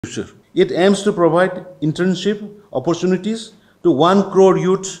future. It aims to provide internship opportunities to 1 crore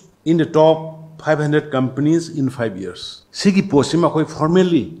youths in the top 500 companies in 5 years. Sigi posima koi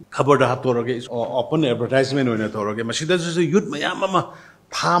formally khabar da hatorage open advertisement oina torage masida ju youth mayam ma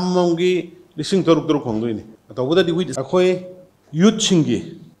phamongi lising toruk khongdoi ni atawada di with akoi youth chingi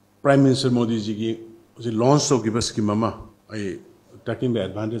Prime Minister Modi ji ki launch to give us mama I taking the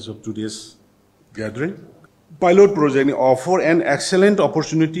advantage of today's gathering. Pilot project offer an excellent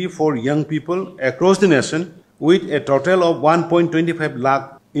opportunity for young people across the nation with a total of 1.25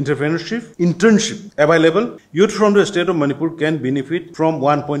 lakh internship available. Youth from the state of Manipur can benefit from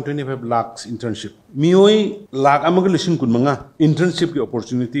 1.25 lakhs internship. Mioi lakh amaga lising kunmanga internship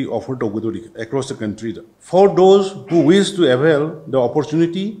opportunity offered across the country. For those who wish to avail the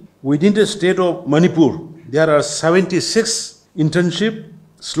opportunity within the state of Manipur, there are 76 internship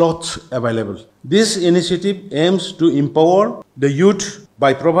slots available. This initiative aims to empower the youth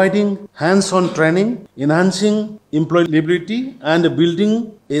by providing hands-on training, enhancing employability, and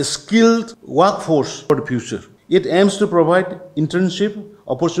building a skilled workforce for the future. It aims to provide internship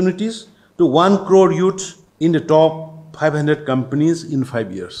opportunities to 1 crore youths in the top 500 companies in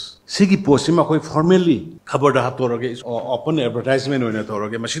 5 years. Sigi posima koi formally khabar da hatorage open advertisement oina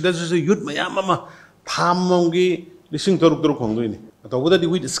torage masida ju youth mayam ma phamongi lising toruk khongdoi ni atawada di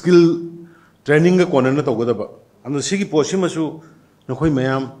with skill training ga konana tawada ba and sigi posima su nokhoi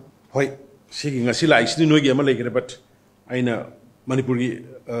mayam hoi sigi ngasi la isni noi gi ama legre but aina Manipur gi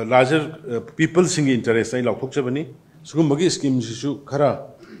larger people sing interest ai lakhok chabani sugum magi scheme su khara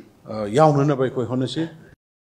yauna na bai koi honase